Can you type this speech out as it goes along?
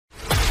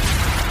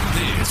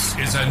This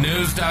is a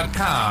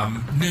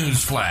News.com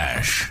news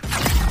flash.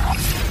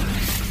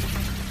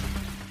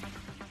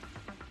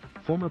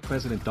 Former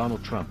President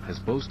Donald Trump has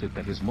boasted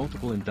that his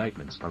multiple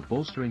indictments are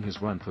bolstering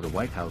his run for the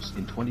White House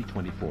in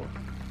 2024.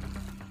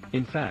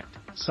 In fact,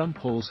 some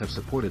polls have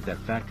supported that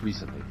fact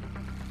recently.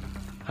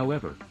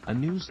 However, a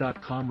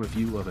News.com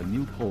review of a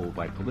new poll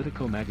by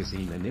Politico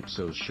magazine and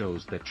Ipsos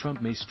shows that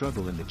Trump may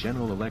struggle in the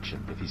general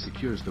election if he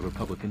secures the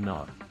Republican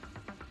nod.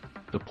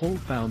 The poll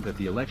found that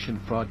the election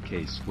fraud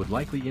case would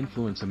likely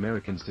influence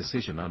Americans'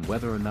 decision on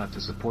whether or not to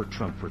support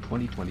Trump for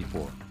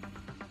 2024.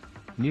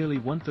 Nearly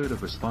one-third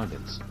of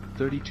respondents,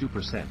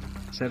 32%,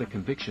 said a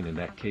conviction in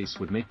that case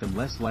would make them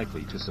less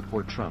likely to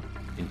support Trump,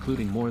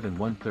 including more than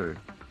one-third,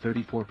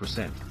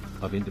 34%,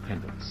 of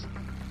independents.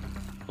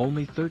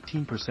 Only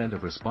 13%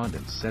 of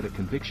respondents said a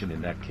conviction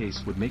in that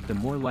case would make them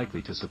more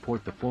likely to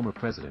support the former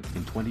president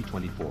in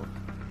 2024.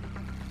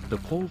 The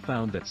poll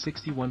found that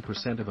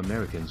 61% of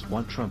Americans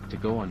want Trump to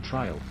go on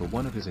trial for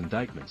one of his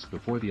indictments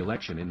before the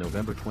election in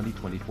November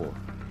 2024.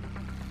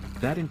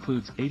 That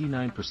includes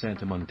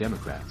 89% among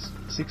Democrats,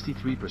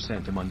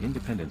 63% among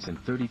independents and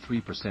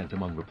 33%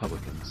 among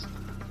Republicans.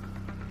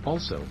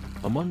 Also,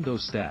 among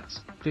those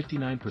stats,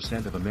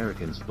 59% of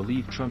Americans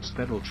believe Trump's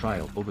federal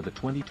trial over the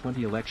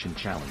 2020 election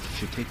challenge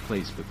should take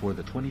place before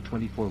the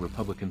 2024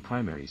 Republican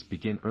primaries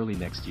begin early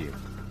next year.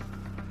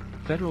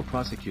 Federal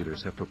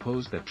prosecutors have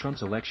proposed that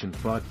Trump's election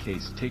fraud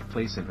case take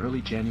place in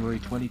early January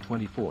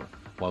 2024,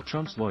 while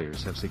Trump's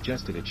lawyers have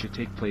suggested it should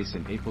take place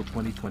in April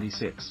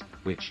 2026,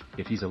 which,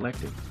 if he's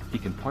elected, he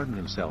can pardon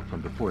himself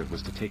from before it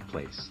was to take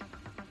place.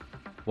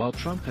 While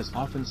Trump has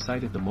often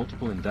cited the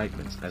multiple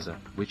indictments as a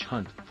witch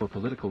hunt for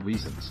political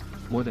reasons,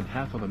 more than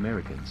half of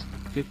Americans,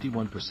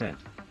 51%,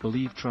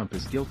 believe Trump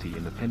is guilty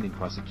in the pending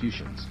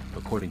prosecutions,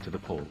 according to the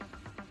poll.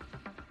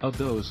 Of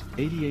those,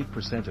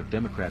 88% of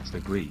Democrats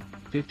agree,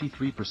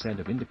 53%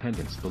 of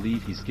independents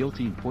believe he's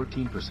guilty and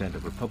 14%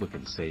 of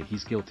Republicans say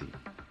he's guilty.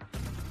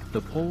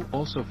 The poll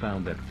also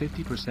found that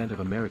 50%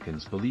 of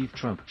Americans believe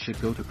Trump should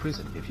go to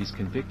prison if he's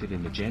convicted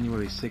in the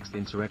January 6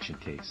 insurrection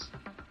case.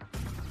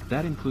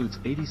 That includes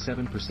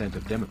 87%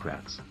 of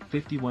Democrats,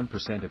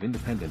 51% of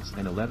independents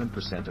and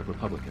 11% of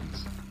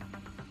Republicans.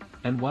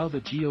 And while the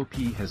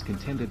GOP has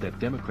contended that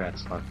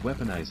Democrats are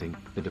weaponizing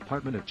the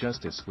Department of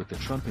Justice with the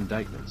Trump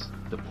indictments,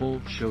 the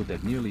poll showed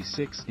that nearly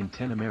 6 in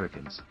 10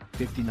 Americans,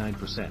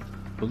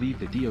 59%, believe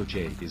the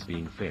DOJ is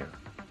being fair.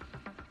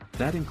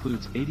 That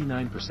includes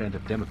 89%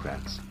 of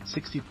Democrats,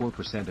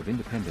 64% of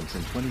independents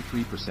and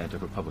 23%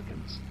 of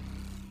Republicans.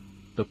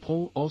 The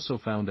poll also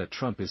found that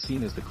Trump is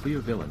seen as the clear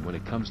villain when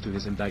it comes to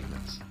his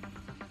indictments.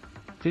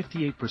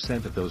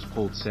 58% of those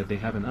polled said they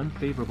have an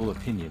unfavorable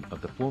opinion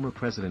of the former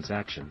president's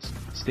actions,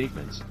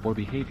 statements, or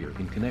behavior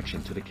in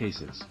connection to the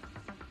cases.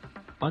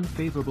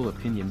 Unfavorable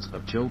opinions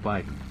of Joe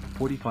Biden,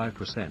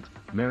 45%,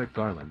 Merrick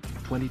Garland,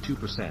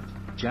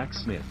 22%, Jack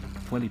Smith,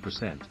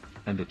 20%,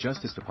 and the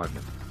Justice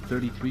Department,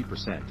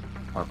 33%,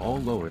 are all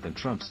lower than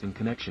Trump's in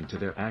connection to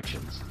their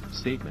actions,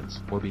 statements,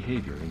 or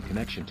behavior in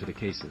connection to the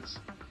cases.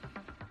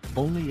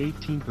 Only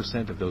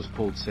 18% of those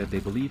polled said they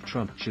believe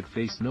Trump should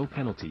face no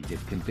penalty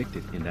if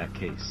convicted in that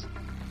case.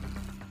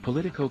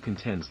 Politico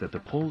contends that the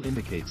poll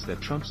indicates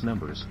that Trump's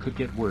numbers could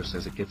get worse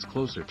as it gets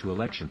closer to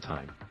election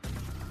time.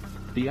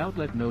 The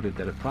outlet noted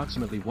that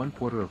approximately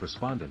one-quarter of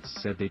respondents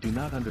said they do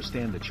not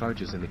understand the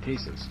charges in the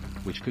cases,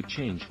 which could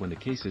change when the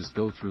cases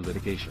go through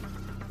litigation.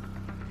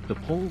 The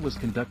poll was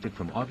conducted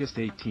from August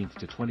 18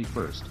 to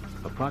 21,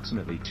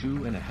 approximately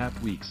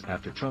 2.5 weeks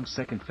after Trump's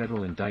second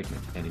federal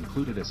indictment, and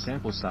included a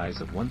sample size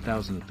of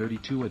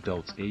 1,032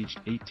 adults aged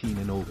 18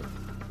 and older.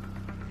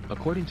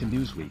 According to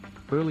Newsweek,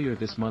 earlier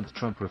this month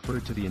Trump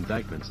referred to the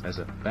indictments as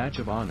a badge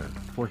of honor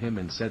for him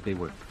and said they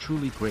were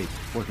truly great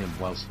for him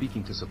while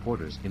speaking to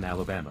supporters in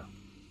Alabama.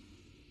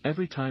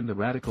 Every time the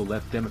radical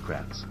left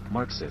Democrats,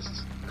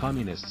 Marxists,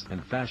 communists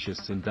and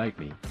fascists indict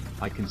me,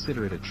 I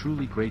consider it a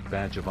truly great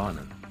badge of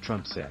honor,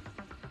 Trump said.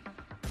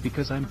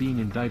 Because I'm being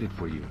indicted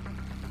for you.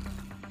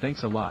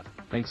 Thanks a lot,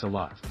 thanks a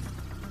lot.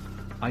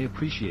 I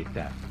appreciate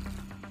that.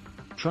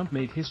 Trump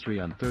made history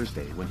on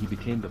Thursday when he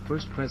became the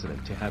first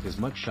president to have his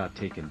mugshot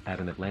taken at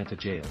an Atlanta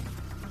jail.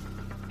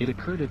 It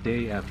occurred a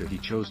day after he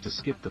chose to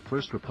skip the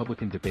first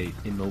Republican debate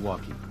in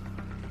Milwaukee.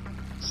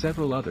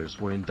 Several others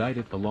were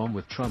indicted along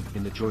with Trump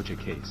in the Georgia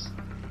case.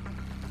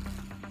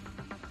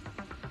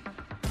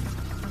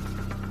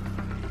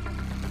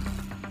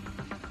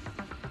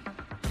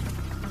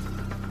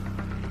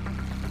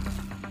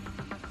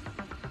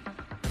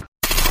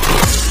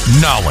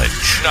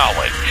 Knowledge.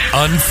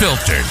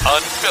 Unfiltered.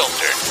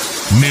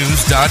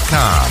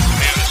 News.com.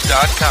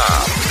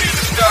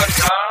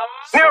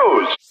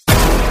 News.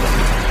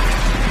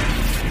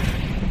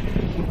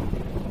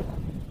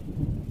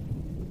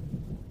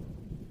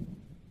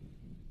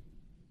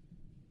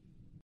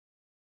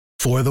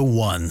 For the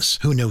ones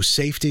who know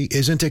safety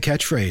isn't a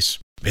catchphrase,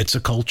 it's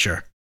a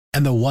culture.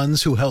 And the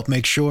ones who help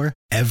make sure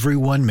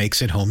everyone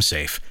makes it home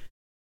safe.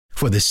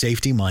 For the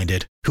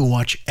safety-minded who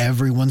watch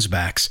everyone's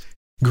backs,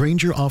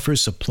 Grainger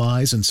offers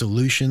supplies and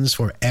solutions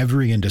for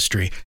every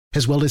industry,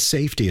 as well as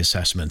safety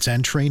assessments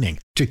and training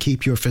to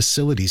keep your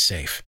facilities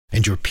safe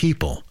and your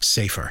people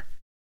safer.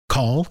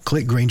 Call,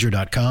 click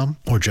Grainger.com,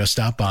 or just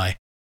stop by.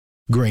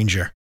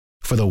 Grainger,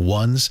 for the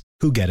ones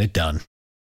who get it done.